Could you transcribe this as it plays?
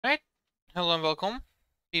Hello and welcome,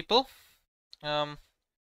 people. Um,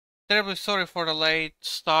 Terribly sorry for the late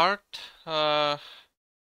start. As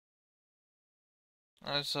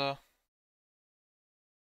I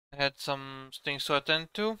had some things to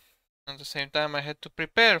attend to. At the same time, I had to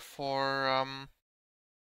prepare for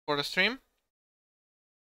the stream.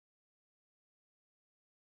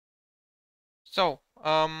 So,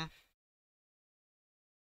 alright.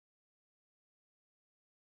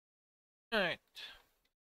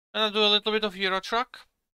 I'm gonna do a little bit of Euro Truck,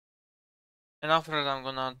 and after that, I'm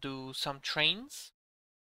gonna do some trains.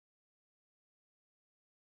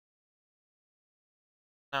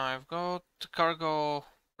 Now I've got cargo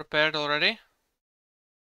prepared already.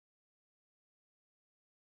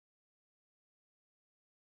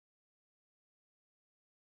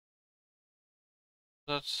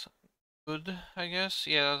 That's good, I guess.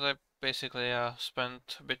 Yeah, I basically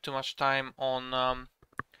spent a bit too much time on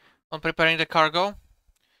preparing the cargo.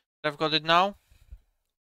 I've got it now.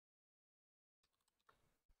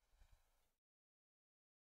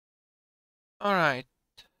 Alright.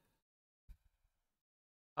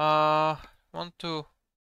 Want to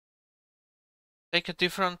take a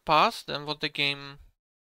different path than what the game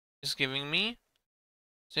is giving me.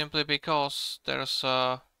 Simply because there's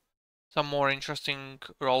some more interesting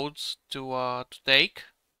roads to take.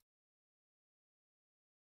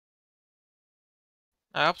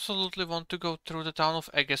 I absolutely want to go through the town of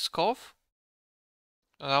Egeskov.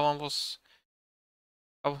 That one was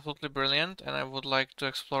absolutely brilliant, and I would like to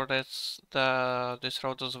explore this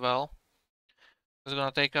road as well. It's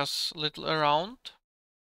gonna take us a little around.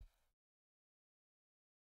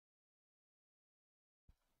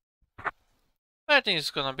 I think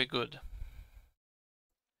it's gonna be good.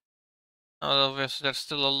 Obviously, there's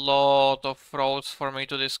still a lot of roads for me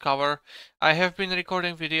to discover. I have been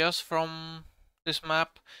recording videos from this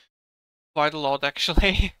map, quite a lot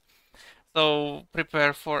actually. So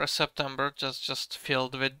prepare for a September just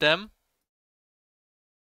filled with them,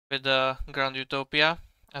 with the Grand Utopia.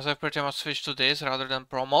 As I pretty much switched to this rather than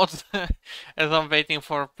Pro mods, as I'm waiting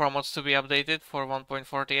for Pro mods to be updated for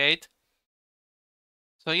 1.48.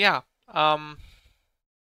 So yeah,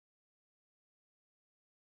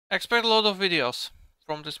 expect a lot of videos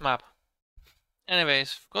from this map.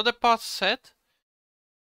 Anyways, got the path set.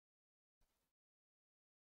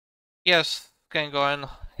 Yes, can go and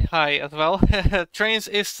hi as well. Trains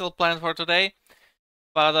is still planned for today,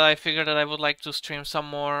 but I figured that I would like to stream some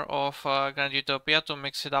more of Grand Utopia to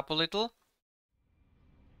mix it up a little.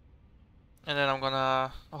 And then I'm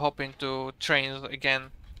gonna hop into trains again.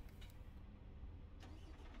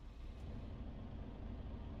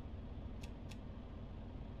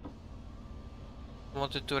 I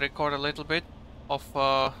wanted to record a little bit of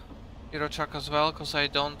Euro Truck as well, because I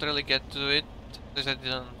don't really get to it. Because I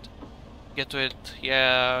didn't get to it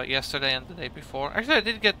yesterday and the day before. Actually, I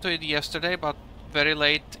did get to it yesterday, but very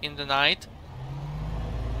late in the night.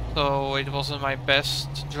 So it wasn't my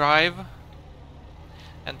best drive.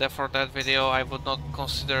 And therefore that video I would not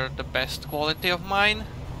consider the best quality of mine.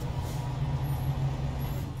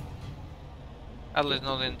 At least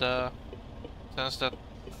not in the sense that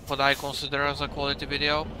what I consider as a quality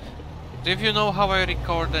video. If you know how I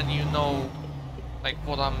record, then you know like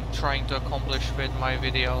what I'm trying to accomplish with my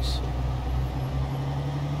videos.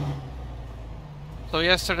 So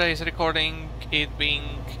yesterday's recording, it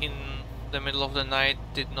being in the middle of the night,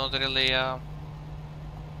 did not really pan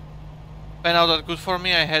out that good for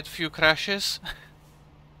me. I had few crashes.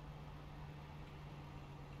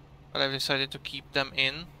 But I've decided to keep them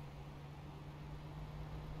in.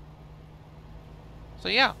 So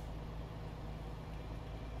yeah.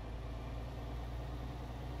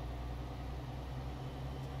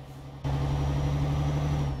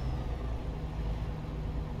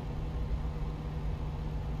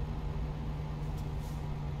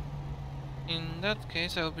 In that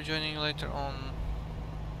case, I'll be joining you later on.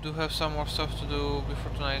 Do have some more stuff to do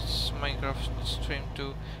before tonight's Minecraft stream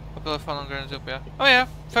to popular fun on Grand Utopia. Oh yeah,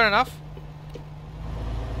 fair enough.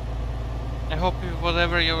 I hope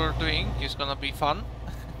whatever you're doing is gonna be fun.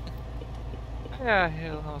 Yeah,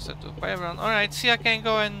 he'll also do. Bye everyone. Alright, see, I can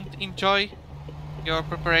go and enjoy your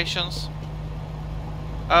preparations.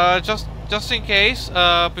 Just in case,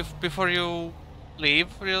 before you leave,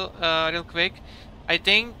 real quick, I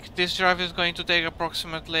think this drive is going to take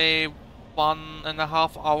approximately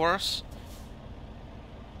 1.5 hours.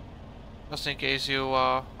 Just in case you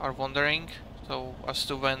are wondering, so as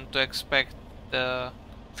to when to expect the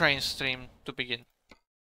train stream to begin.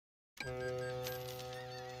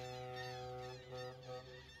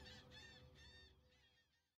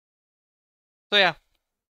 So yeah.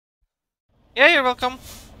 Yeah, you're welcome.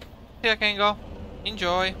 Here I can go.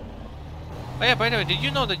 Enjoy. Oh yeah, by the way, did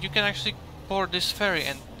you know that you can actually board this ferry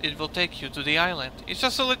and it will take you to the island? It's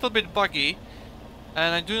just a little bit buggy,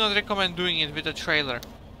 and I do not recommend doing it with a trailer.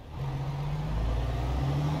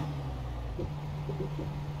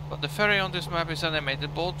 But the ferry on this map is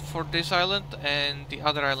animated both for this island and the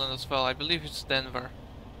other island as well. I believe it's Denver.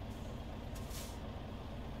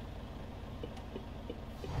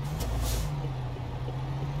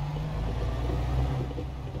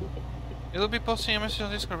 You'll be posting a message on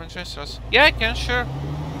Discord when transfer us. Yeah, I can, sure.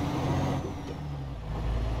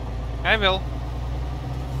 I will.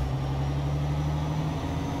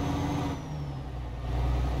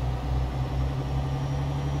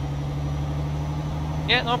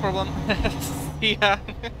 Yeah, no problem. Yeah.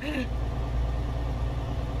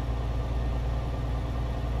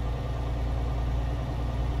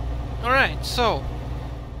 Alright, so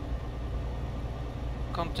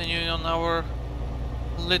continuing on our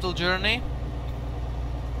little journey.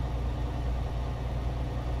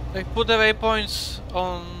 I put the waypoints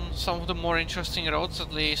on some of the more interesting roads,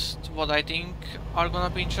 at least what I think are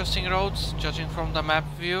gonna be interesting roads, judging from the map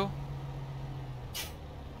view.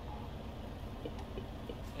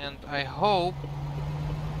 And I hope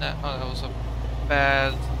that... oh, that was a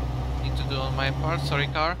bad thing to do on my part, sorry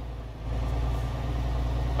car.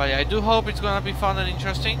 But yeah, I do hope it's gonna be fun and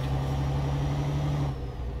interesting.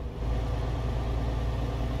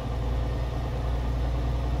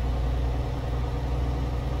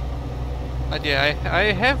 But yeah,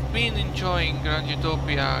 I have been enjoying Grand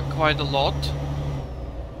Utopia quite a lot.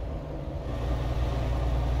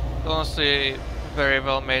 Honestly, very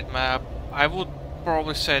well made map. I would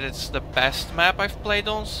probably say it's the best map I've played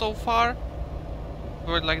on so far.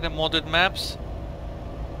 With like the modded maps.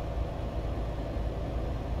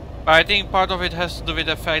 But I think part of it has to do with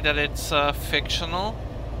the fact that it's fictional.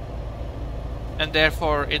 And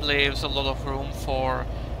therefore it leaves a lot of room for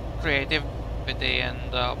creativity and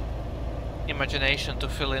imagination to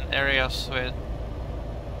fill in areas with.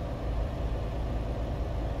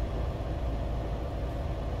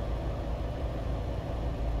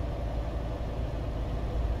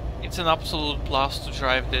 It's an absolute blast to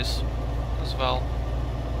drive this as well.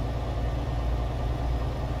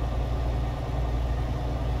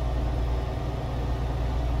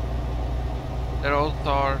 The roads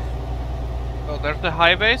are... well, there's the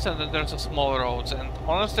highways and then there's the small roads, and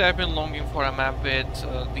honestly I've been longing for a map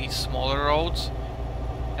with these smaller roads,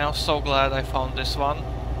 and I'm so glad I found this one.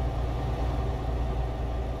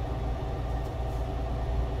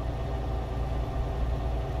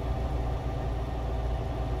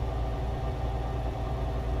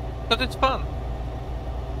 But it's fun.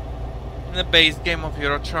 In the base game of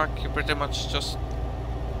Euro Truck, you pretty much just...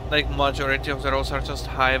 like majority of the roads are just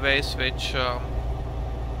highways, which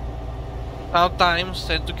sometimes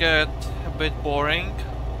tend to get a bit boring.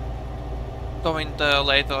 Though in the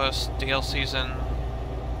latest DLCs and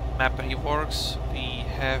map reworks, we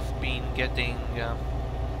have been getting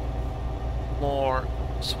more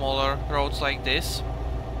smaller roads like this,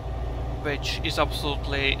 which is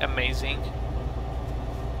absolutely amazing.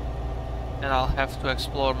 And I'll have to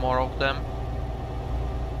explore more of them.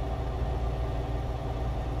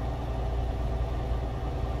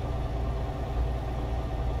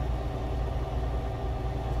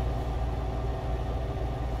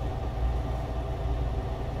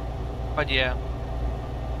 But yeah,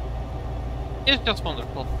 it's just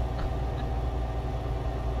wonderful.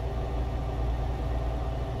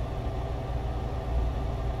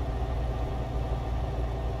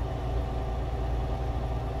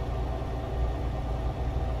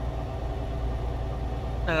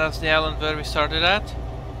 And that's the island where we started at.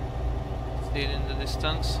 See it in the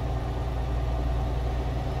distance.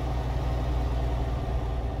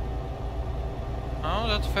 Oh,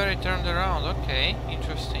 that ferry turned around. Okay,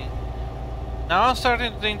 interesting. Now I'm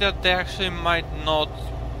starting to think that they actually might not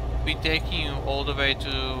be taking you all the way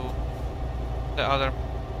to the other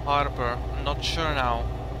harbor. I'm not sure now.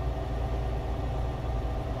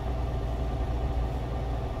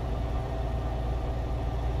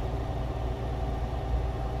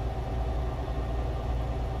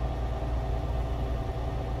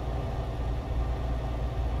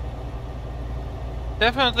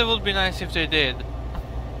 Definitely would be nice if they did.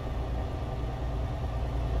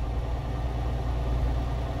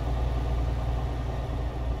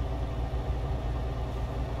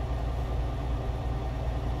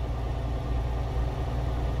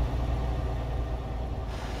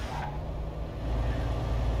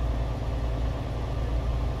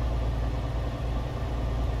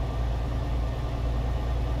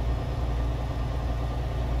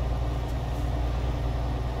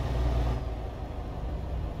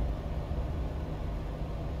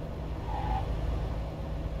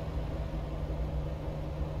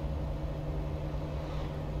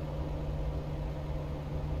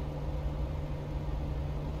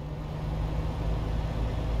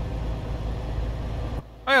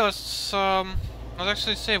 Well, let's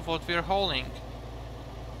actually save what we're hauling.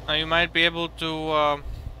 Now you might be able to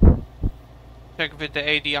check with the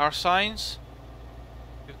ADR signs.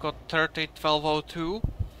 We've got 301202.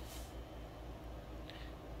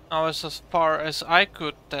 Now as far as I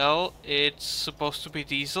could tell, it's supposed to be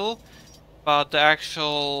diesel, but the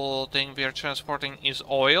actual thing we are transporting is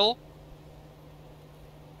oil.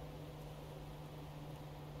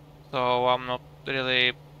 So I'm not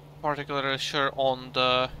really particularly sure on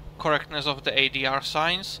the correctness of the ADR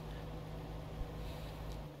signs.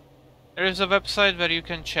 There is a website where you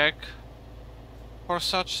can check for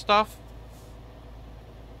such stuff.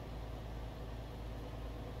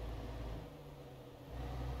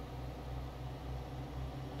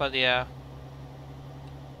 But yeah,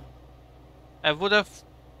 I would have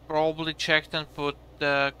probably checked and put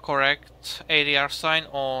the correct ADR sign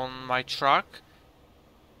on my truck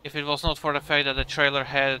if it was not for the fact that the trailer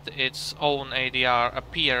had its own ADR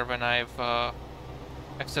appear when I've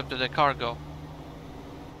accepted the cargo.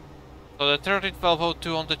 So the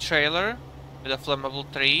 301202 on the trailer with a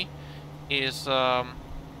flammable 3 is from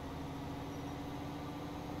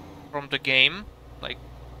the game, like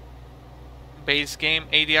base game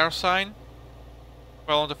ADR sign.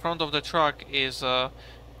 Well, on the front of the truck is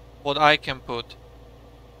what I can put.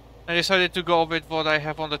 I decided to go with what I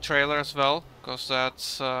have on the trailer as well, because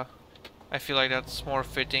that's I feel like that's more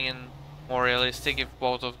fitting and more realistic if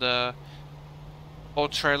both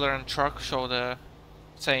trailer and truck show the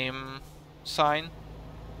same sign,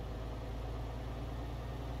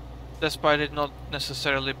 despite it not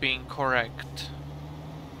necessarily being correct.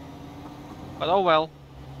 But oh well.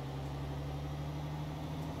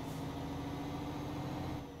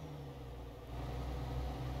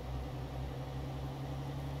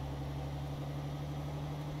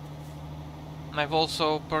 I've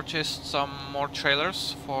also purchased some more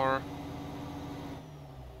trailers for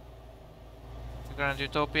the Grand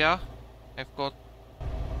Utopia. I've got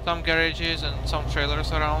some garages and some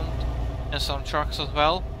trailers around, and some trucks as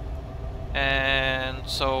well. And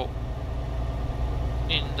so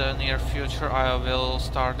in the near future I will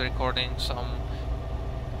start recording some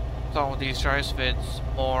of these drives with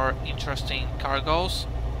more interesting cargoes.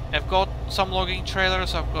 I've got some logging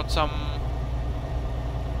trailers, I've got some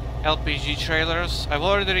LPG trailers. I've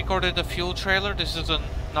already recorded the fuel trailer. This is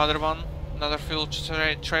another fuel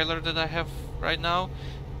trailer that I have right now.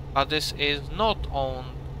 But this is not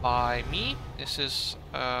owned by me. This is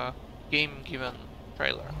a game-given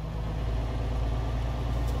trailer.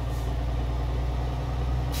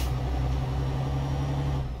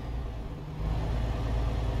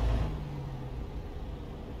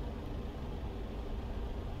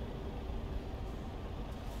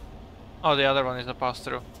 Oh, the other one is a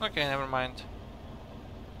pass-through. Okay, never mind.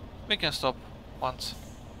 We can stop once.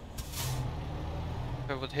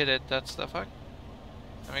 If I would hit it, that's the fuck.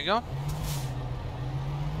 There we go.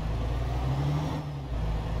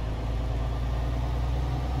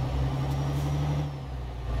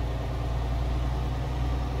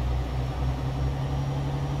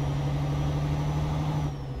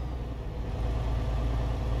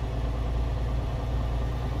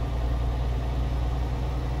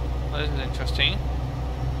 This is interesting.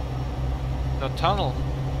 The tunnel.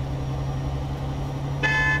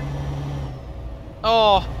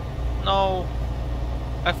 Oh no,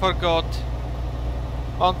 I forgot.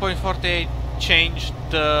 1.48 changed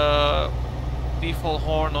the default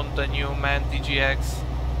horn on the new MAN TGX.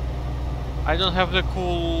 I don't have the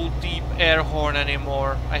cool deep air horn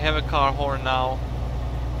anymore. I have a car horn now.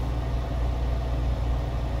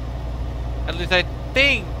 At least I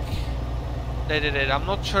think they did it. I'm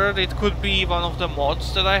not sure. It could be one of the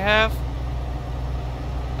mods that I have.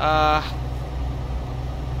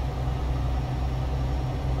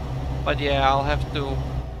 But yeah, I'll have to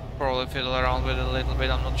probably fiddle around with it a little bit.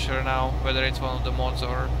 I'm not sure now whether it's one of the mods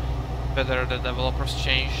or whether the developers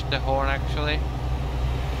changed the horn actually.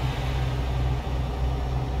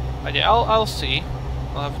 But yeah, I'll see.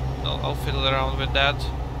 I'll fiddle around with that.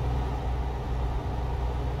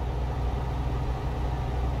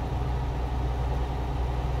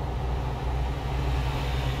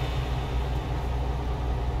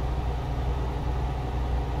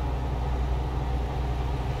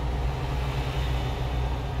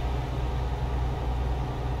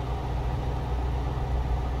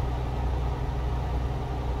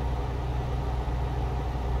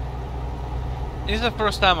 This is the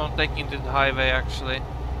first time I'm taking the highway actually.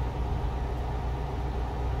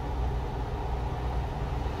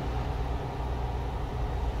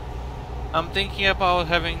 I'm thinking about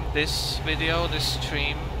having this video, this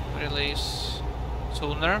stream, release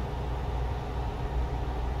sooner.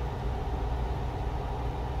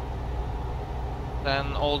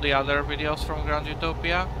 than all the other videos from Grand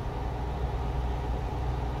Utopia.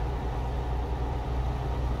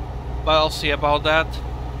 But I'll see about that.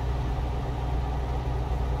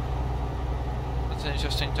 That's an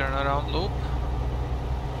interesting turnaround loop.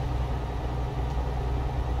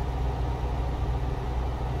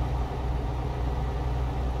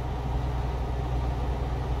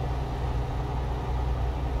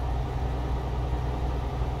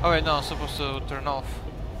 Oh wait, no, I'm supposed to turn off.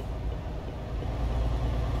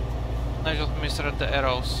 I just misread the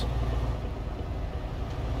arrows.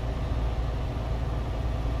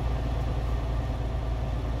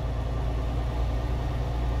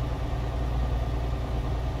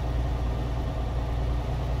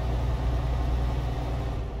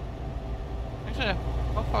 Actually,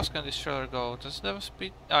 how fast can this trailer go? Does it have a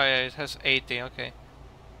speed? Oh yeah, it has 80, okay.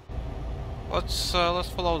 Let's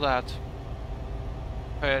follow that.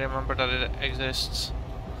 I remember that it exists.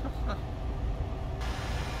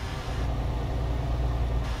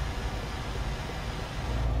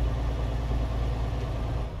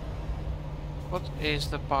 What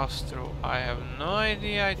is the pass-through? I have no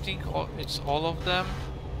idea. I think it's all of them.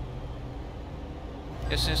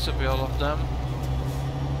 It seems to be all of them.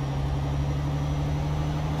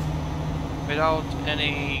 Without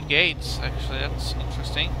any gates, actually, that's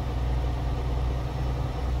interesting.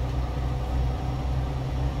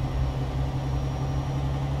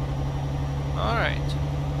 Alright.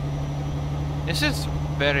 This is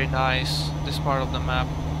very nice, this part of the map.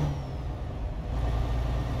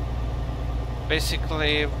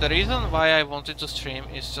 Basically, the reason why I wanted to stream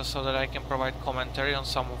is just so that I can provide commentary on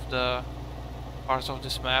some of the parts of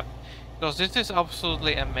this map, because this is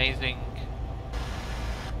absolutely amazing.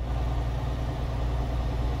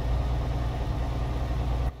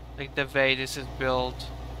 Like the way this is built,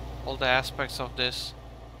 all the aspects of this.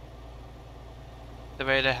 The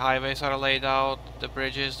way the highways are laid out, the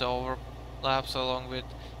bridges, the overlaps, along with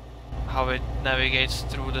how it navigates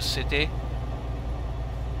through the city.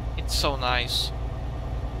 It's so nice.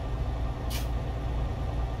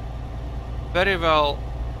 Very well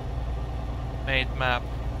made map.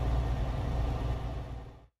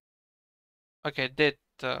 Okay, did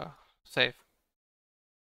save.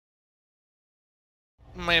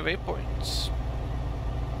 My waypoints.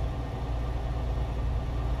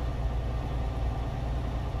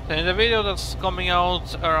 So in the video that's coming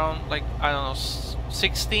out around, like, I don't know,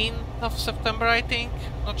 16th of September, I think,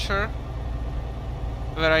 not sure,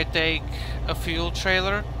 where I take a fuel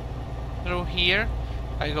trailer through here.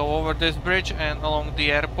 I go over this bridge and along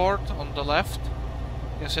the airport on the left.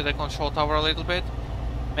 You can see the control tower a little bit.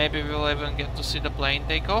 Maybe we'll even get to see the plane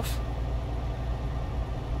take off.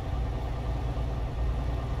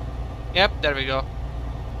 Yep, there we go.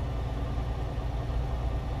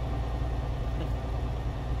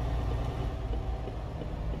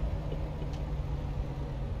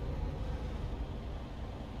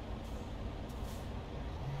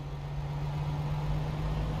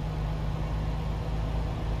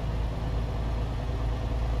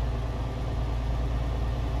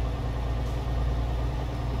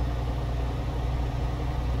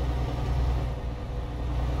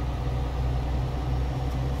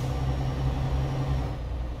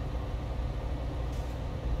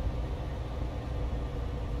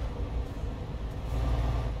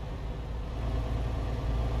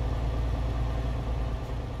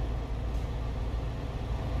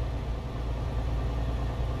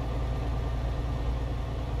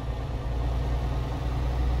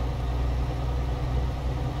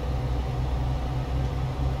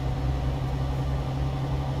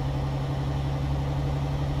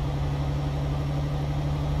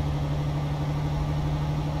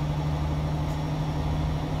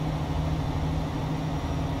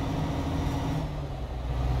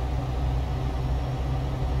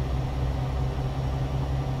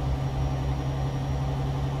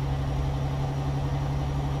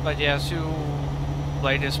 But yeah, as you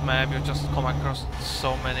play this map, you just come across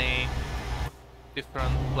so many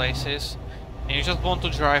different places, and you just want to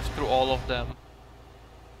drive through all of them.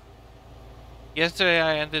 Yesterday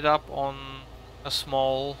I ended up on a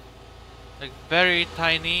small, like very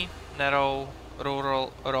tiny, narrow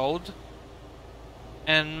rural road,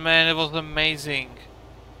 and man, it was amazing.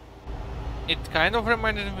 It kind of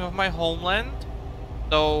reminded me of my homeland,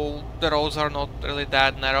 though the roads are not really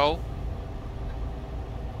that narrow.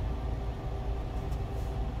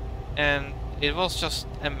 And it was just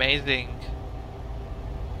amazing.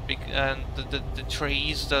 And the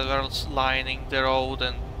trees that were lining the road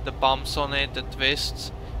and the bumps on it, the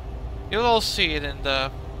twists. You'll all see it in the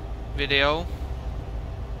video.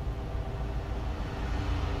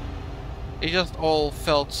 It just all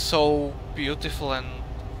felt so beautiful and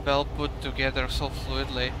well put together so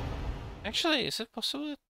fluidly. Actually, is it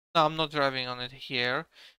possible? No, I'm not driving on it here,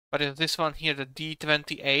 but it's this one here, the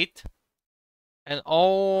D28. And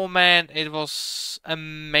oh man, it was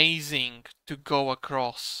amazing to go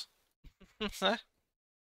across.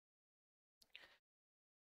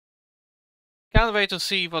 Can't wait to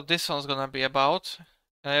see what this one's gonna be about.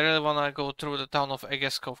 And I really wanna go through the town of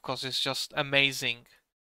Egeskov because it's just amazing.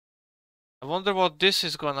 I wonder what this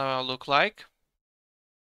is gonna look like.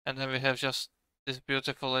 And then we have just this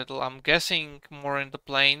beautiful little, I'm guessing more in the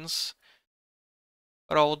plains,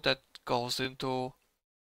 road that goes into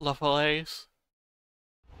Lafalaise.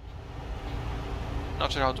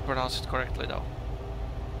 Not sure how to pronounce it correctly though.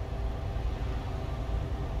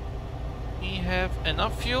 We have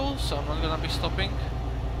enough fuel, so I'm not gonna be stopping.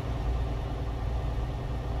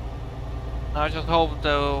 I just hope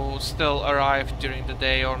they'll still arrive during the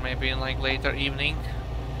day or maybe in like later evening.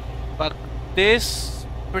 But this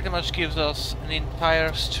pretty much gives us an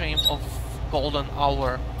entire stream of golden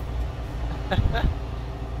hour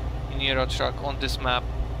in Euro Truck on this map.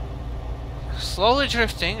 Slowly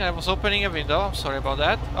drifting, I was opening a window, I'm sorry about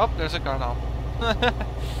that. Oh, there's a car now.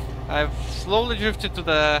 I've slowly drifted to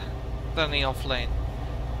the turning off lane.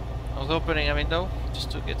 I was opening a window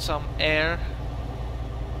just to get some air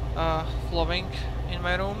flowing in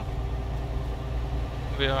my room.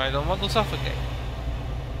 I don't want to suffocate.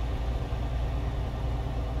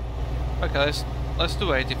 Okay, let's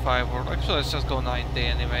do 85, or actually let's just go 90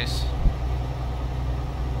 anyways.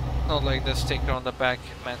 Not like the sticker on the back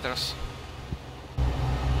matters.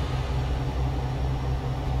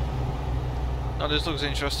 Now this looks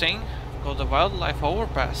interesting. Got the wildlife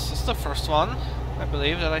overpass. It's the first one, I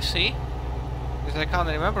believe, that I see. Because I can't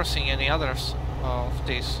remember seeing any others of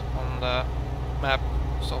these on the map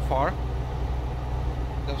so far.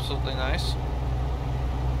 It's absolutely nice.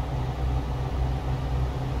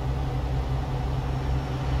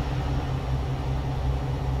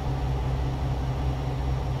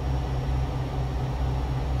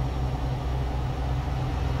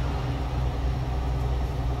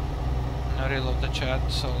 I reload the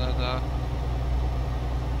chat so that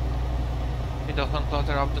it doesn't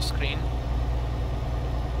clutter up the screen.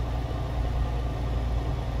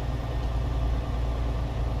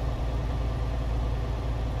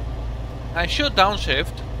 I should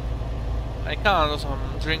downshift. I can't because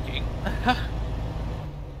I'm drinking. Oh,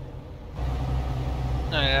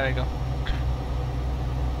 there we go.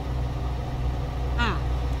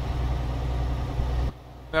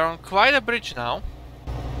 We're on quite a bridge now.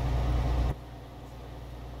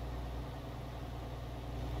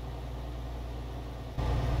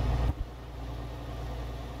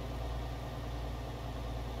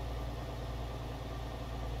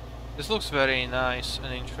 This looks very nice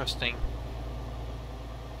and interesting.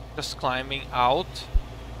 Just climbing out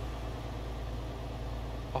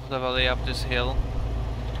of the valley up this hill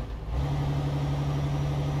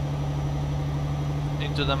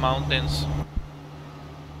into the mountains.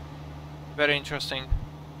 Very interesting.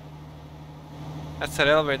 That's a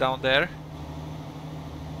railway down there.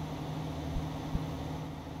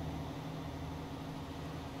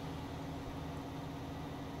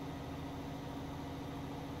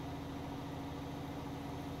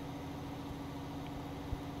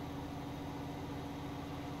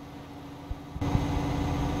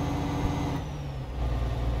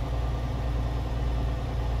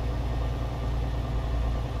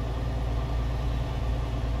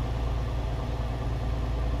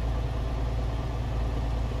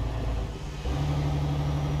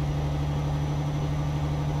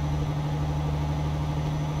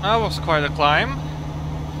 That was quite a climb.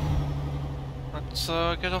 Let's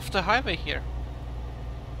get off the highway here.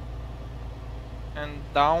 And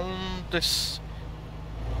down this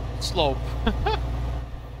slope.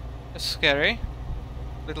 It's scary.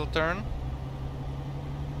 Little turn.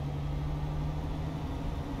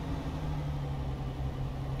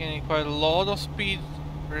 Gaining quite a lot of speed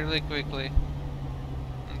really quickly.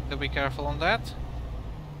 Need to be careful on that.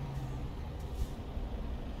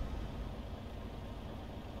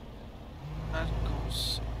 That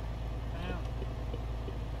goes... yeah.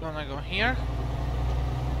 Gonna go here.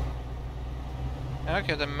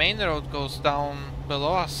 Okay, the main road goes down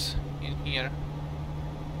below us in here.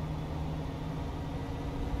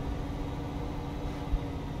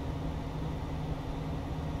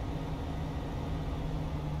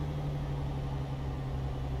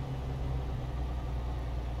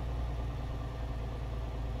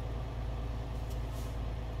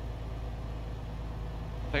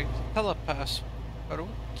 Take the telepass route.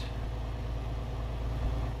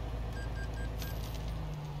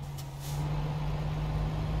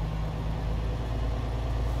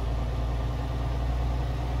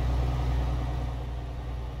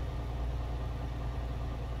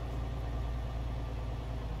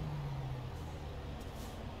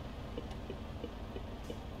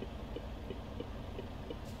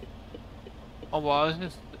 Oh wow,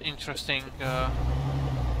 this is interesting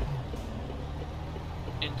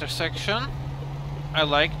intersection. I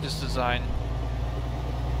like this design.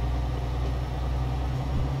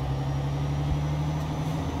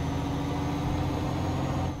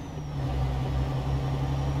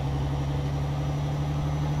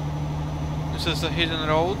 This is a hidden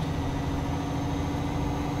road.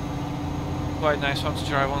 Quite nice one to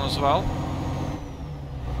drive on as well.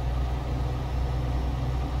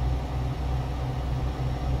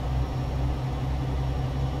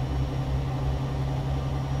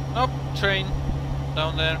 Nope, train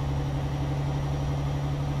down there.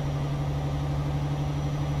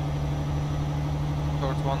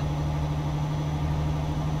 Short one.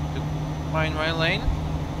 To find my lane.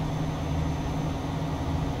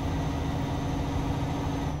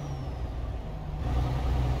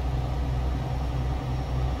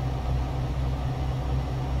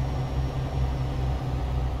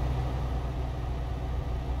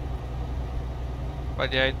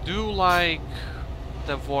 But yeah, I do like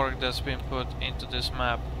the work that's been put into this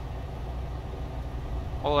map.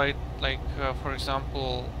 Or like for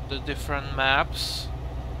example, the different maps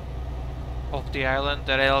of the island.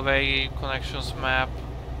 The railway connections map,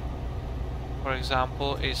 for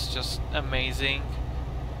example, is just amazing.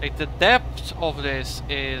 Like the depth of this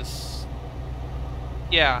is,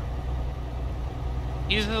 yeah,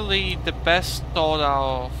 easily the best thought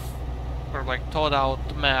out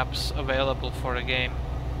maps available for the game.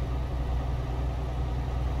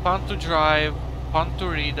 Fun to drive, fun to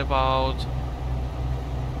read about,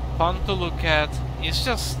 fun to look at. It's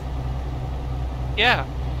just, yeah,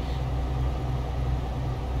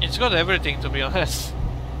 it's got everything, to be honest.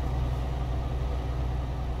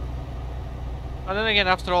 And then again,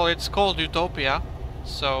 after all, it's called Utopia,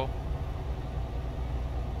 so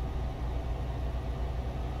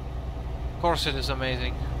of course it is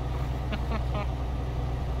amazing.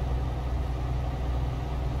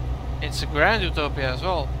 It's a grand utopia as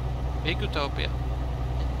well. Big utopia.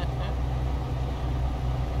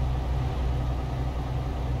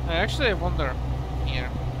 I actually wonder here.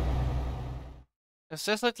 There's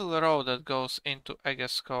this little road that goes into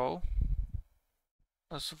Egesco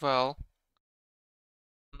as well.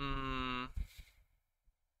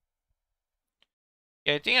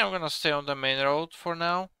 Yeah, I think I'm gonna stay on the main road for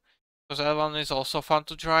now, because that one is also fun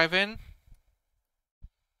to drive in.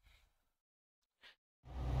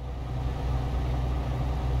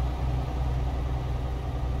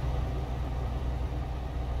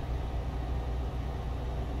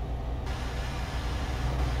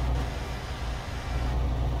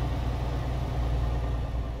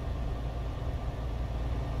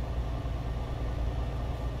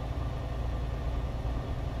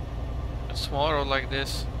 A small road like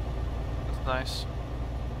this, that's nice.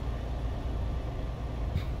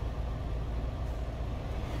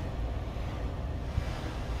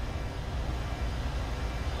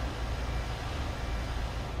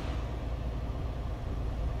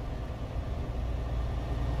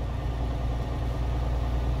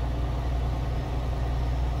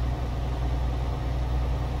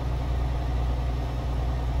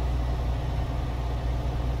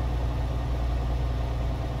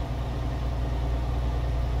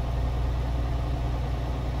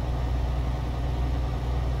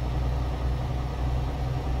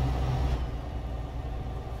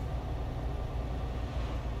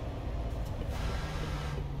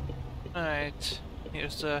 Alright,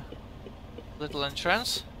 here's the little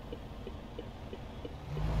entrance.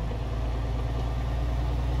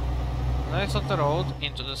 Now it's on the road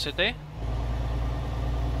into the city.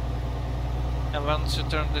 And once you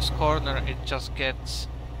turn this corner, it just gets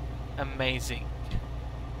amazing.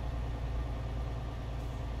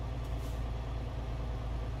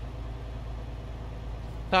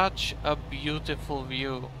 Such a beautiful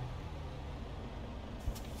view.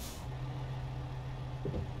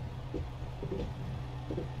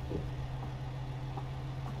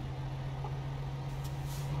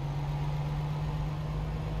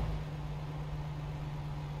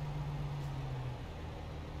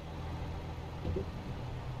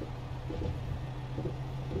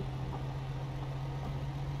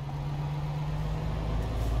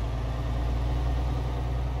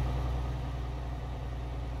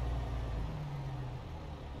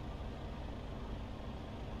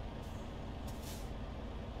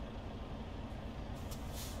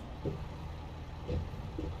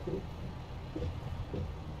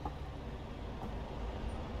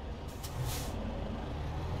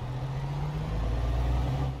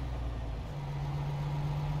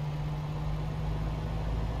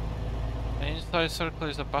 Inside circle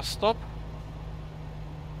is a bus stop.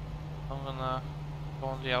 I'm gonna go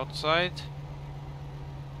on the outside.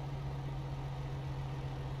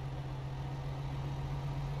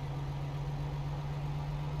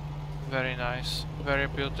 Very nice, very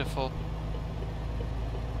beautiful.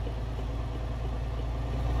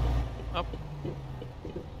 Up.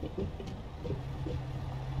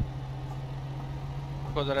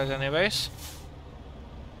 Got the red anyways.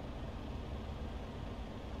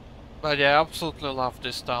 But yeah, I absolutely love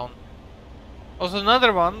this town. Was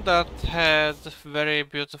another one that had very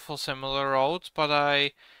beautiful similar roads, but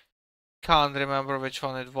I can't remember which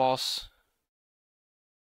one it was.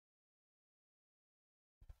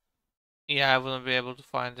 Yeah, I wouldn't be able to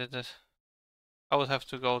find it. I would have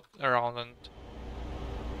to go around and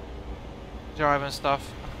drive and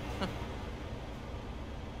stuff.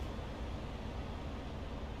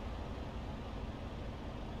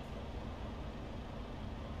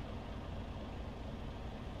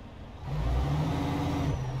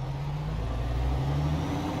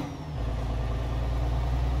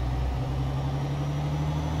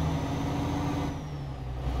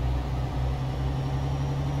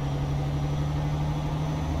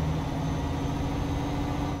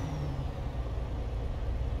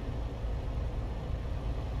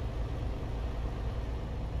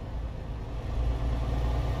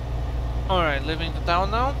 Alright, leaving the town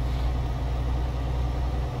now.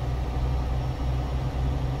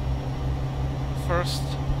 First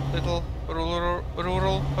little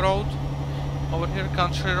rural road over here,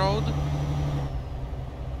 country road.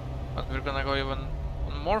 But we're gonna go even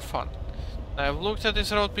more fun. I've looked at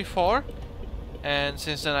this road before, and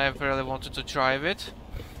since then I've really wanted to drive it.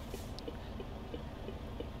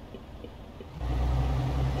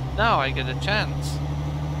 Now I get a chance.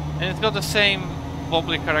 And it's got the same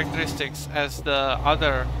wobbly characteristics as the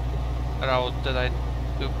other route that I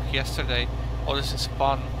took yesterday. Oh, this is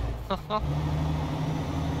fun.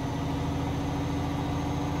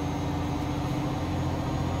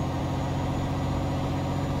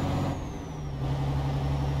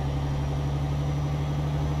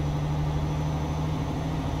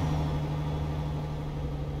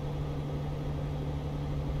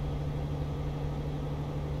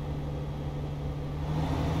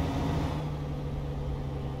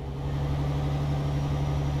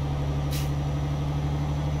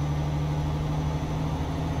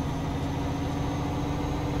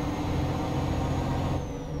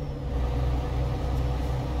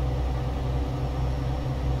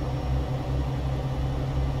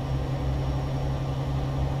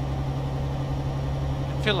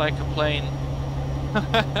 I feel like a plane.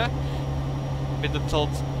 With the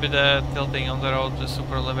tilting on the road, the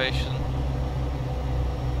super elevation.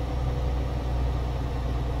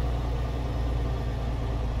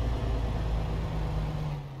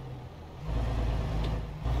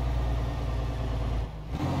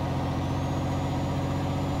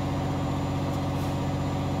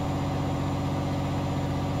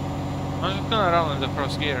 I'm just gonna run in the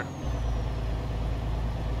first gear.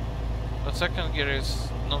 The second gear is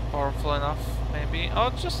not powerful enough, maybe.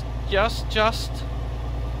 Oh, just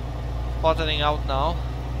flattening out now.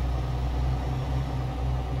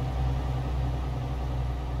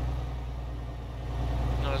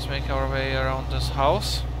 Now let's make our way around this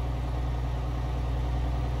house.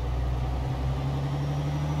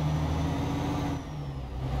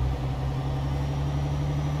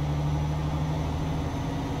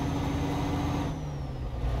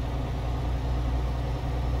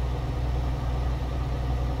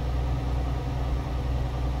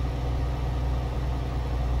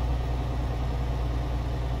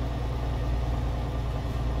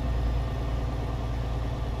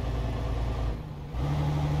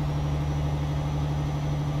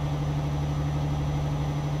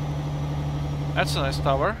 That's a nice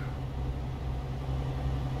tower.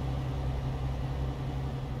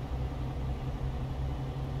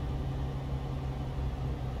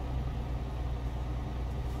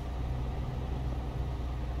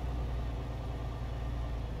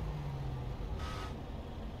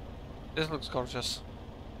 This looks gorgeous.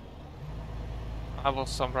 I will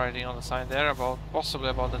some writing on the sign there about possibly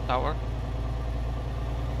about the tower.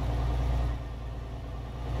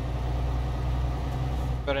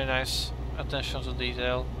 Very nice. Attention to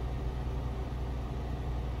detail.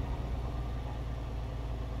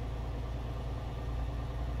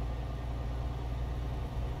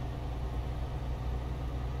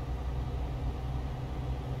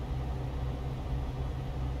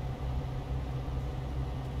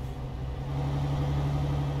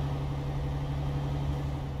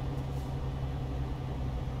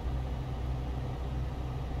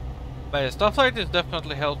 But yeah, stuff like this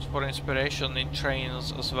definitely helps for inspiration in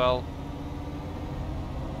trains as well.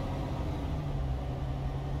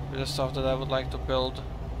 With the stuff that I would like to build.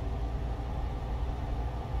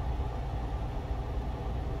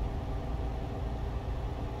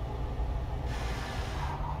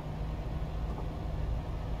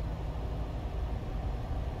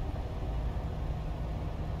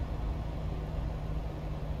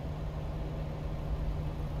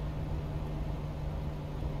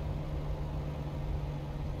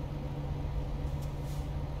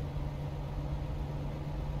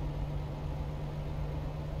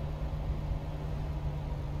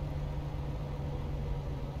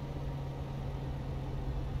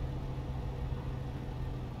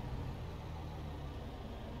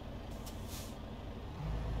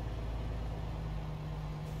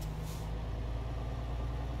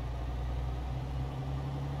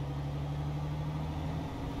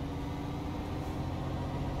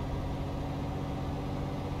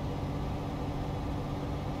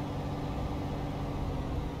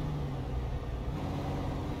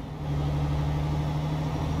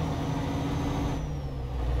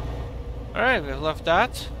 Alright, we've left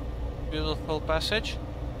that. Beautiful passage.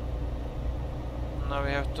 Now we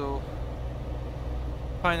have to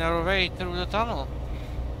find our way through the tunnel.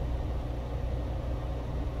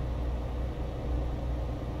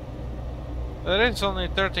 There is only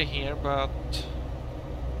 30 here, but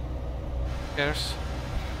who cares?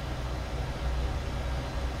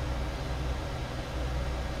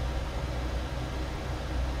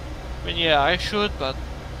 I mean, yeah, I should, but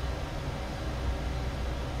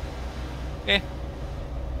okay.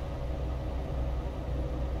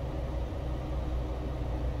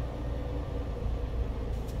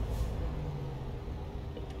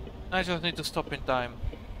 I just need to stop in time.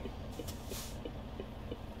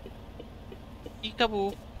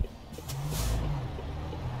 Peekaboo.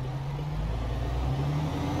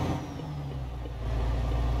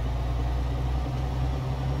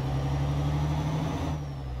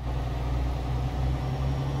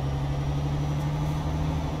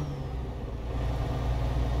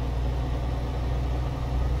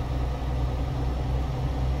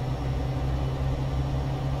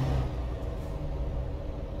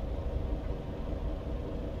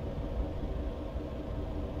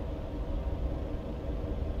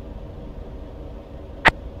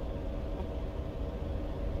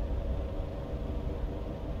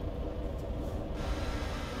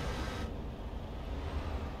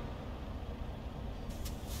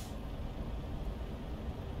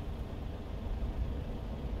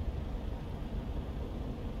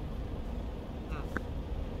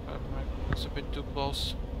 That's a bit too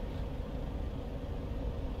close.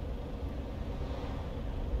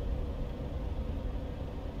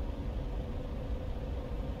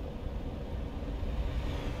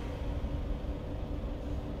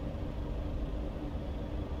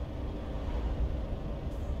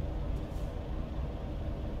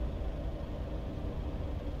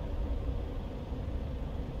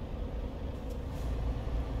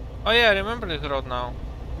 Oh yeah, I remember this road now.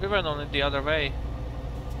 We went on it the other way.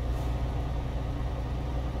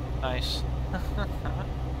 Nice.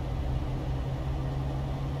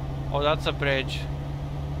 Oh, that's a bridge.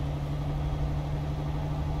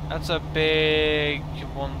 That's a big,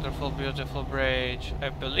 wonderful, beautiful bridge. I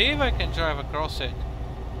believe I can drive across it.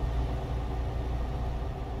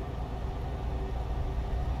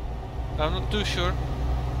 I'm not too sure.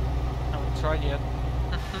 I haven't tried yet.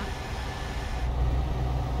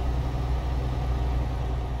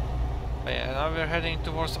 But yeah, now we're heading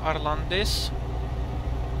towards Arlandis.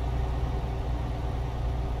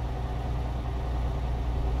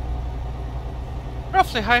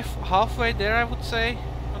 Roughly halfway there, I would say.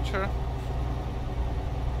 Not sure.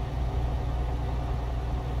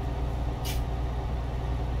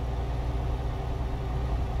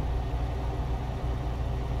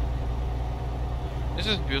 This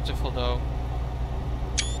is beautiful though.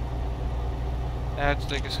 I had to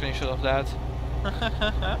take a screenshot of that.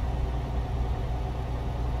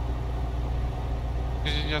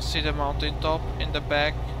 You can just see the mountain top in the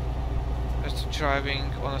back. Just driving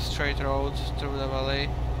on a straight road through the valley.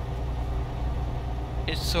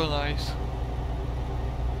 It's so nice.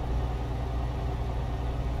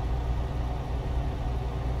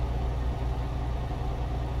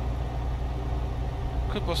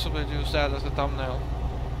 Could possibly use that as a thumbnail.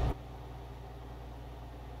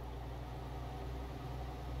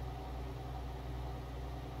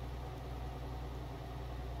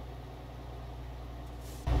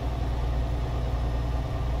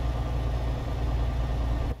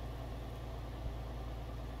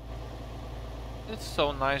 It's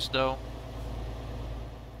so nice though.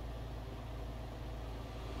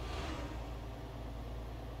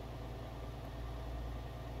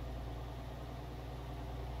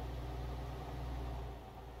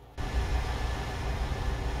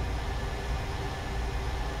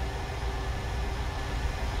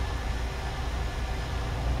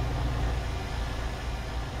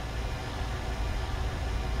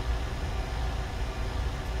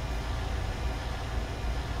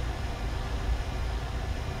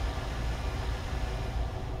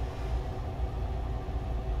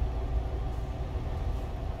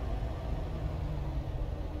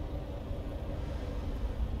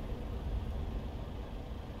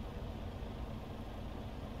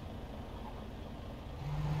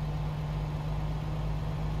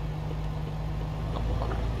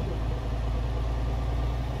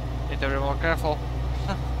 Need to be more careful.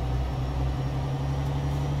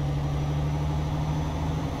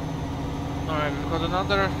 Alright, we've got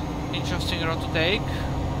another interesting road to take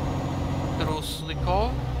through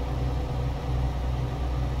Slikov.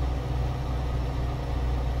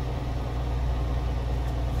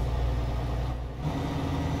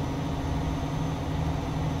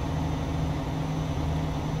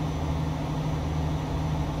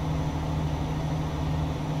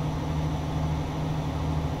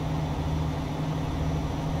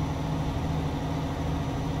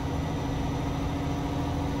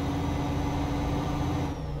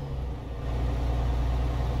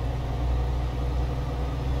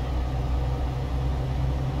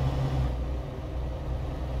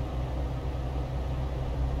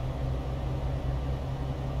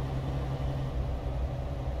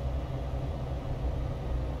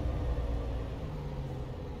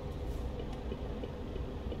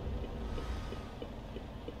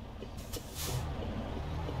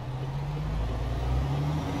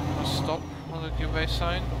 giveaway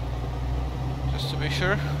sign, just to be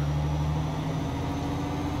sure.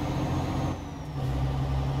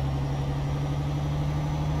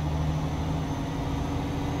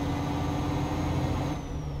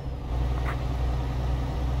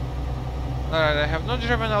 Alright, I have not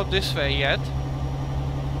driven out this way yet,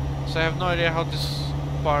 so I have no idea how this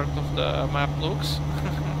part of the map looks.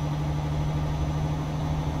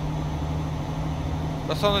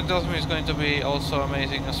 But something tells me it's going to be also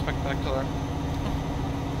amazing and spectacular.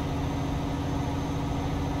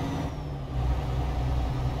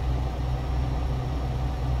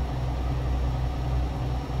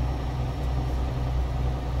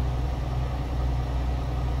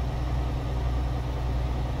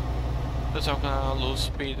 Because I'm gonna lose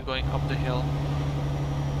speed going up the hill.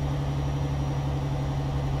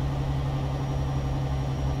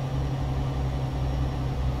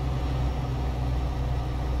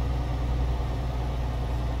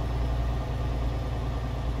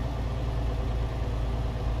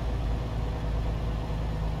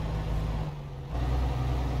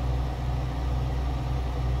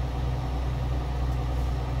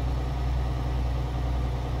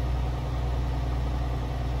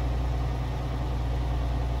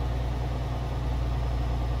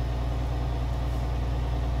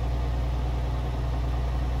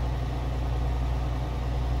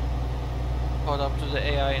 Caught up to the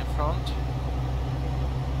AI in front.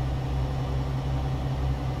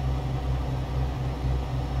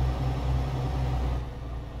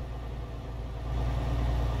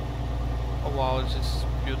 Oh wow, this is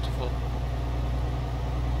beautiful.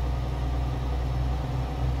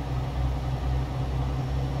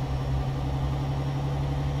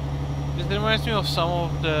 This reminds me of some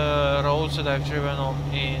of the roads that I've driven on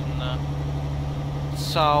in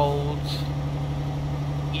south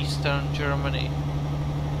eastern Germany.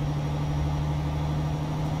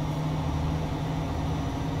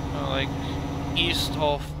 Like east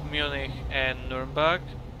of Munich and Nuremberg,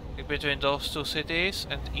 like between those two cities,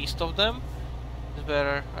 and east of them is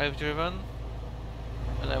where I've driven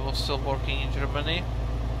when I was still working in Germany.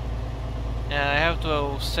 And I have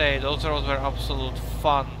to say, those roads were absolute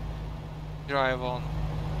fun to drive on.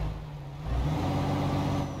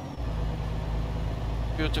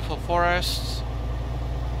 Beautiful forests,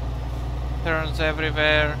 turns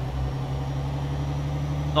everywhere,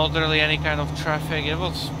 not really any kind of traffic. It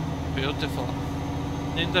was beautiful.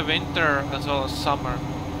 In the winter as well as summer.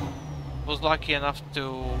 Was lucky enough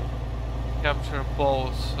to capture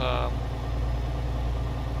both.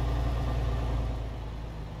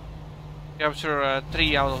 Capture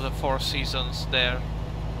 3 out of the 4 seasons there.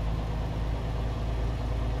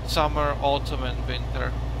 Summer, autumn and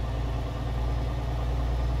winter.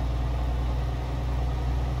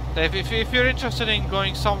 If you're interested in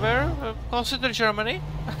going somewhere, consider Germany.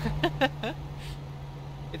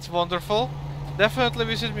 It's wonderful. Definitely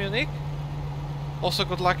visit Munich. Also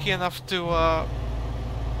got lucky enough to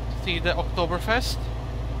see the Oktoberfest.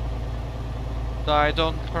 Though I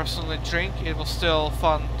don't personally drink, it was still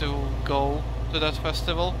fun to go to that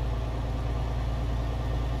festival.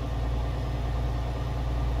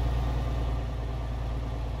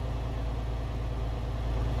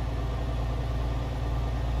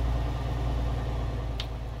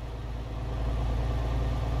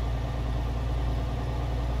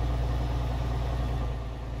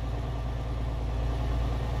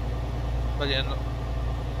 But yeah,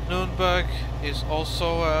 Nuremberg is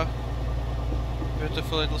also a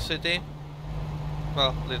beautiful little city.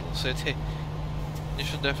 Well, little city. You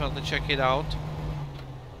should definitely check it out.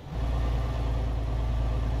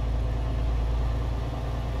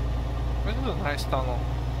 This is a nice tunnel.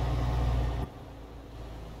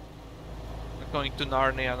 We're going to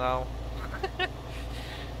Narnia now.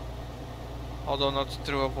 Although not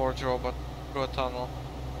through a wardrobe, but through a tunnel.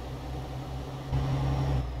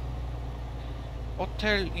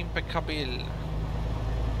 Hotel Impeccable.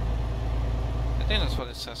 I think that's what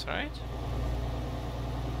it says, right?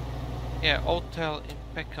 Yeah, Hotel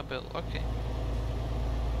Impeccable. Okay.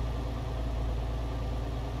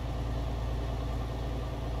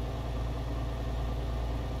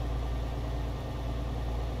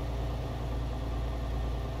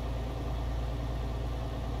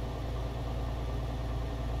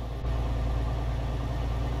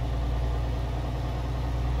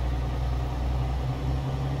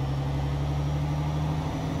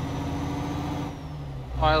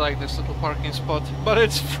 I like this little parking spot, but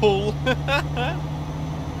it's full.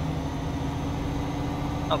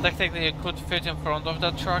 Well, technically you could fit in front of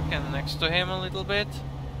that truck and next to him a little bit.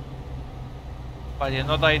 But yeah,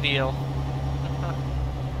 not ideal.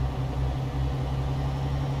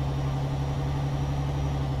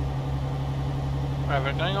 Right,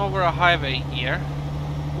 we're going over a highway here.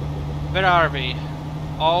 Where are we?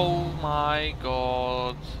 Oh my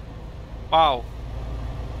god. Wow.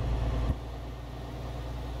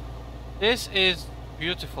 This is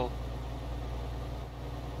beautiful.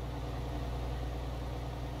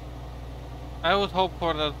 I would hope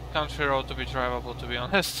for the country road to be drivable, to be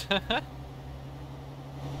honest.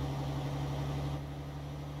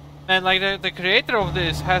 And like the creator of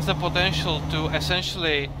this has the potential to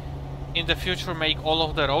essentially in the future make all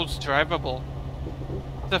of the roads drivable.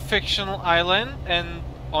 It's a fictional island, and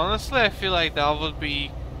honestly I feel like that would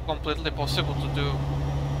be completely possible to do.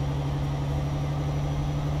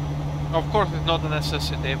 Of course it's not a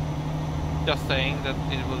necessity, just saying that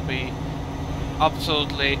it would be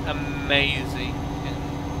absolutely amazing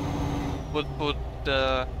and would put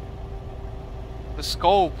the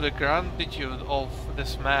scope, the granditude of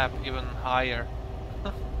this map even higher.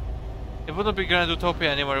 It wouldn't be Grand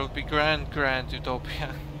Utopia anymore, it would be Grand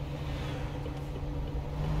Utopia.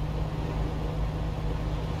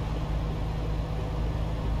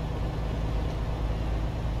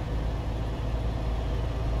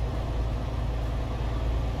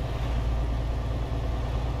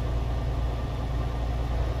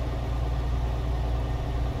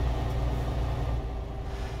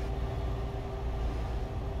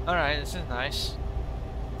 Alright, this is nice.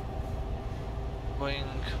 Going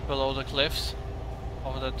below the cliffs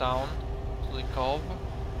of the town to the cove.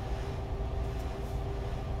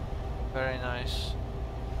 Very nice.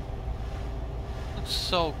 Looks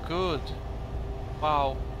so good.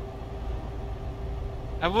 Wow.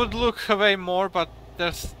 I would look away more, but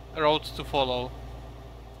there's roads to follow.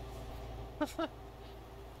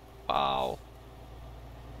 Wow.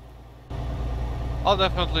 I'll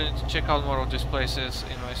definitely need to check out more of these places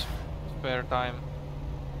in my spare time.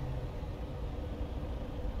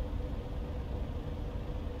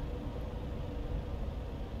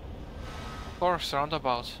 Of course,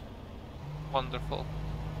 roundabout. Wonderful.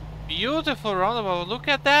 Beautiful roundabout. Look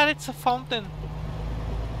at that, it's a fountain.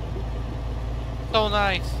 So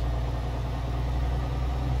nice.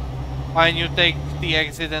 When you take the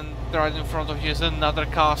exit and right in front of you is another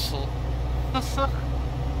castle.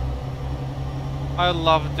 I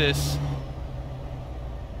love this.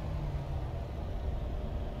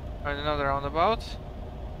 And another roundabout?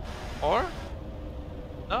 Or?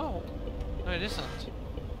 No. No, it isn't.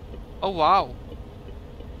 Oh wow.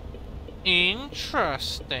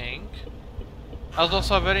 Interesting. That's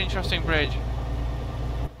also a very interesting bridge.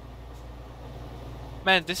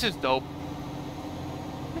 Man, this is dope.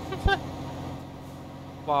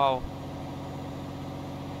 Wow.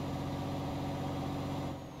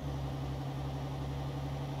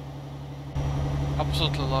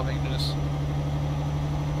 Absolutely loving this.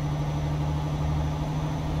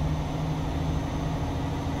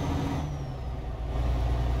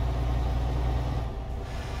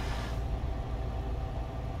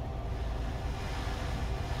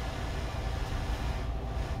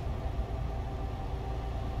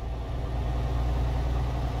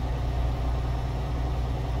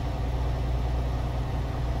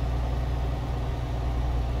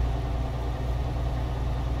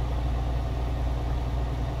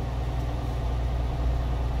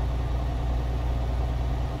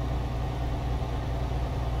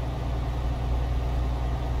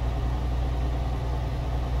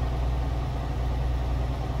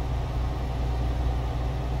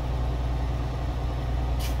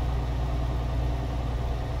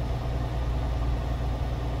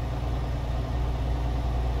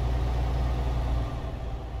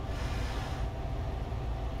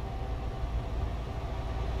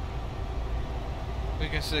 We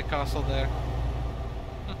can see the castle there.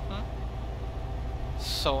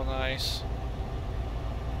 So nice.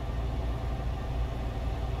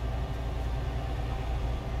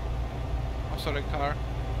 Oh, sorry, car.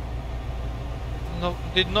 No,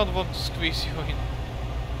 did not want to squeeze you in.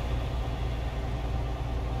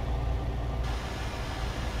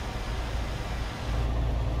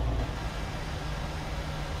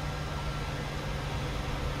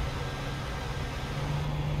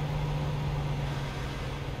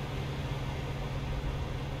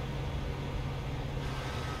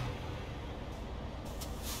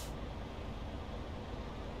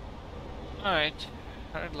 Alright,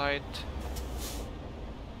 red light.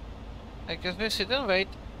 I guess we sit and wait.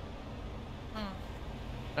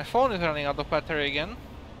 My phone is running out of battery again.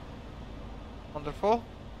 Wonderful.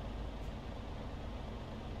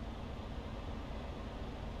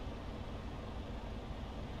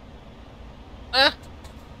 Ah!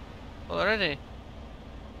 Already.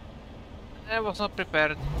 I was not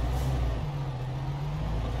prepared.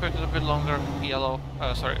 Expected a bit longer. Yellow.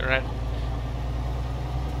 Sorry, red.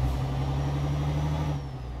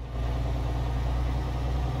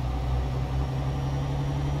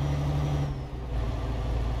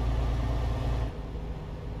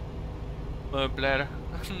 Möbler.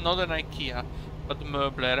 Not an IKEA, but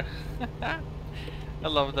Möbler. I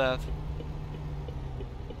love that.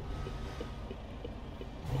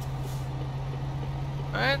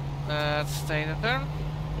 Alright, let's take the turn.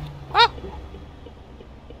 Ah!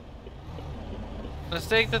 Let's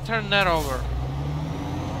take the turn net over.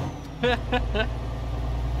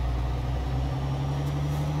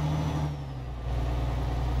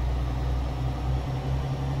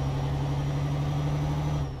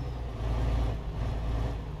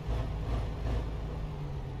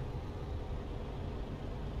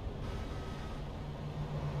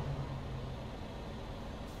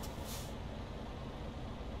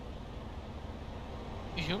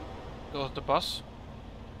 You goes the bus.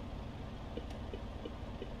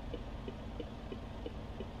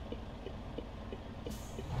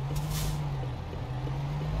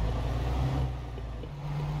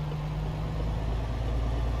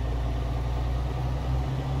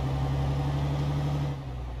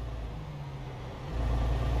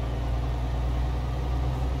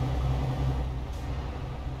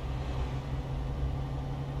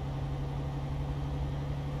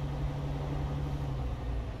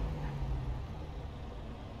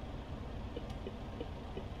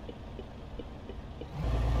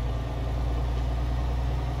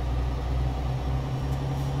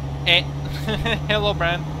 Eh. Hello,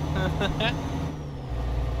 Brand.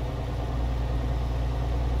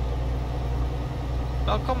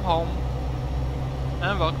 Welcome home.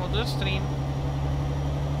 And welcome to the stream.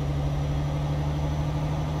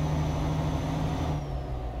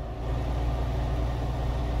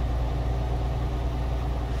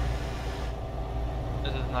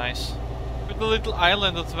 This is nice. With the little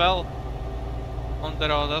island as well. On the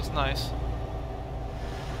road, that's nice.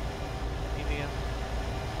 Median.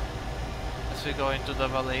 As we go into the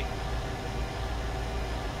valley.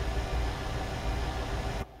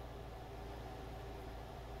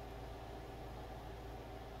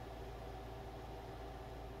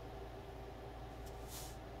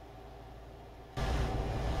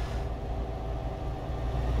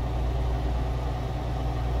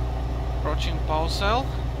 Approaching Pausel,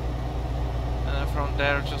 and then from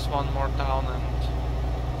there just one more town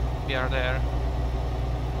and we are there.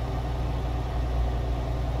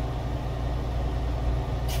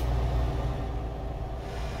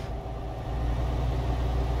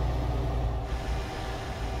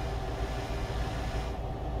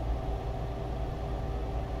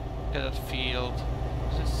 Look at that field,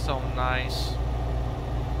 this is so nice.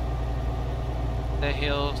 The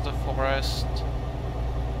hills, the forest,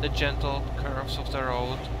 the gentle curves of the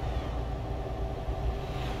road.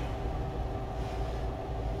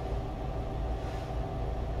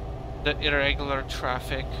 The irregular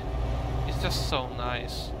traffic is just so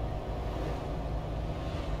nice.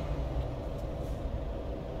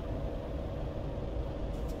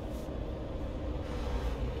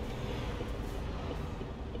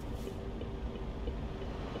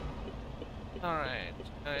 Alright,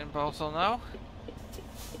 in Basel now.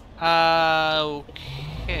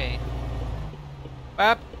 Okay.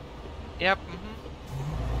 Yep,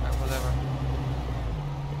 whatever.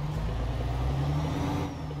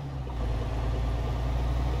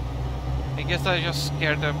 I guess I just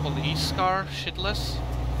scared the police car shitless.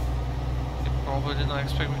 They probably did not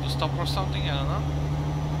expect me to stop or something, I don't know.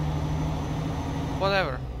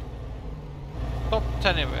 Whatever. Stopped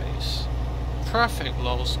anyways. Traffic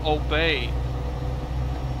laws obeyed.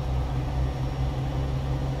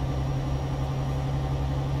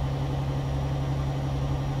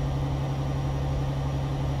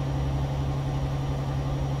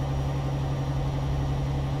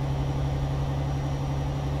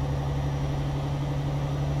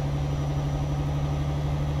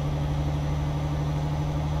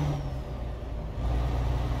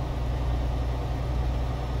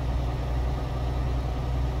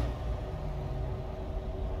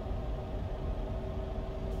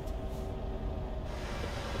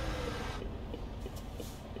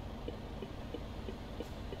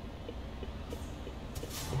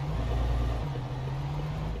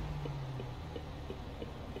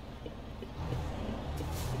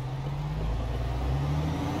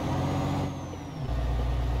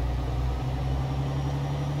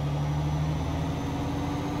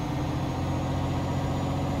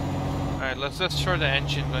 Alright, let's destroy the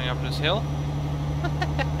engine going up this hill.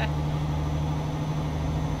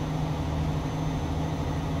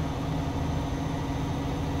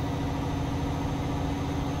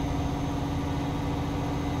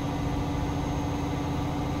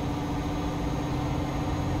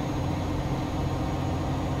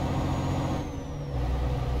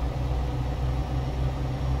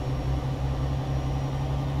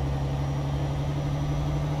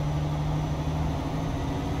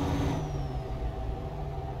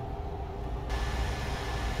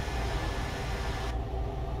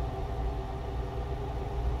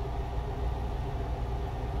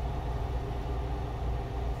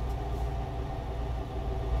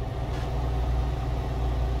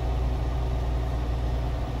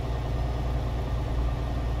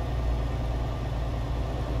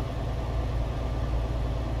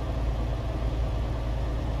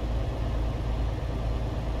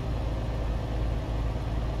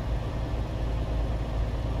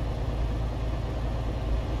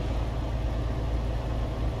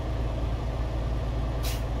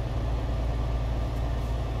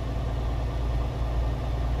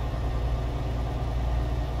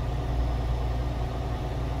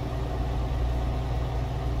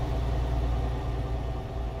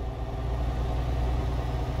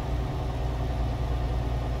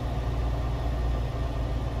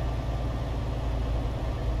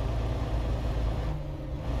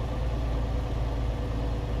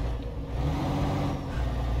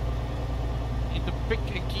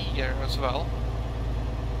 pick a gear as well.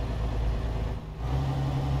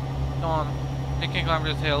 Come on, we can climb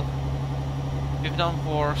this hill. We've done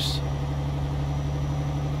worse.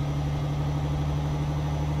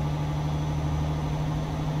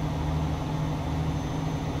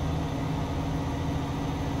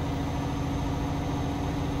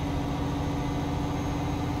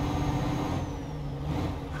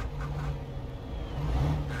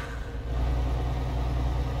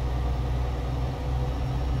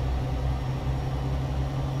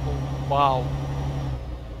 Wow.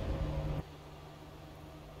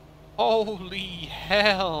 Holy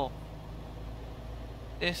hell.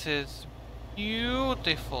 This is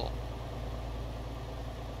beautiful.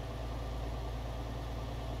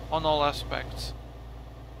 On all aspects.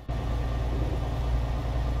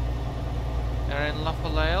 They're in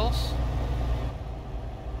Lafalaise.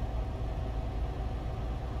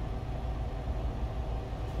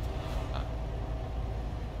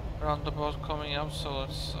 Roundabout coming up, so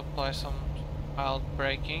let's apply some mild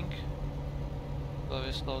braking. So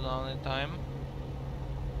we slow down in time.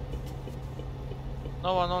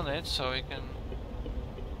 No one on it, so we can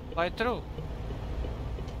fly through.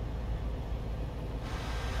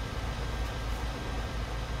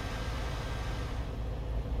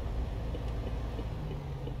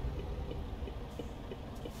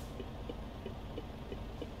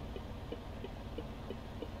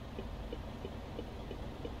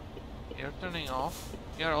 You're turning off.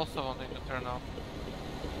 You're also wanting to turn off.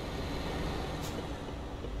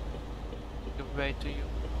 Give way to you.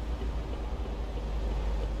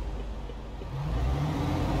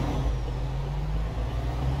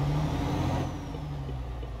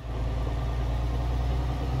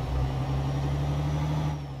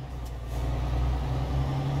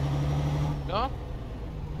 Go.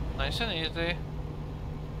 Nice and easy.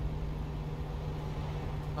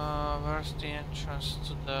 Where's the entrance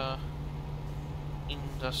to the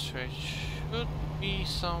industry? Should be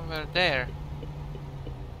somewhere there.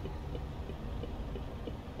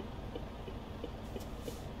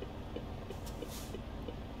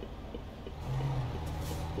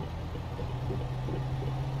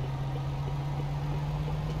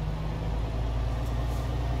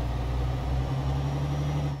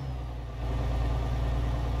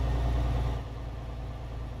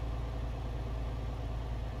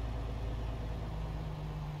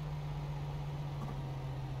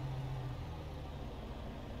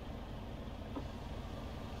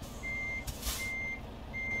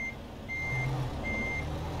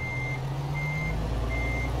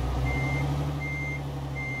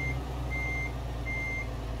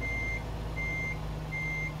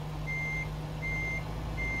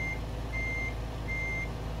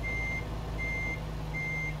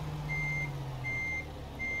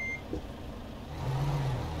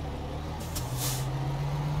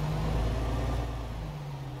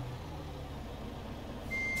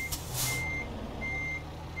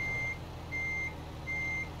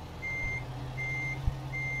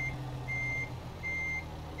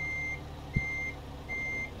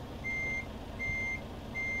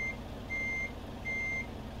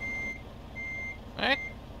 Right?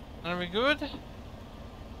 Are we good?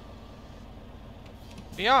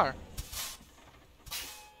 We are.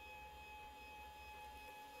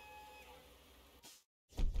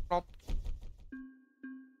 Plop.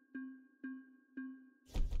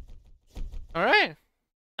 Alright.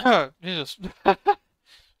 Jesus.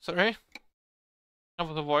 Sorry. That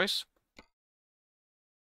was the voice.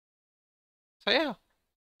 So yeah.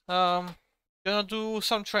 Gonna do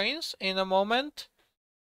some trains in a moment.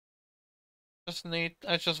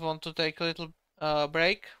 I just want to take a little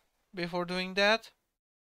break before doing that.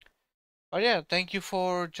 But yeah, thank you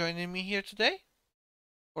for joining me here today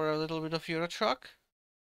for a little bit of Euro Truck.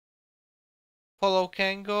 Follow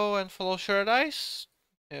Kango and follow Sharedice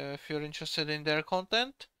if you're interested in their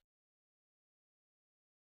content.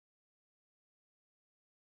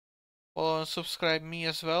 Follow and subscribe me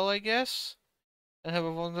as well, I guess. And have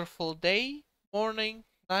a wonderful day, morning,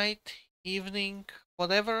 night, evening,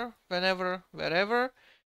 whatever, whenever, wherever.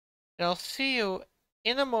 And I'll see you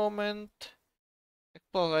in a moment.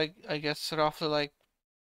 Well, I guess roughly like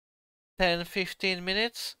 10-15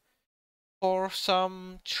 minutes for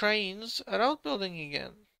some trains around building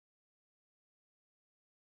again.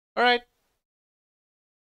 Alright.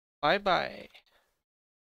 Bye bye.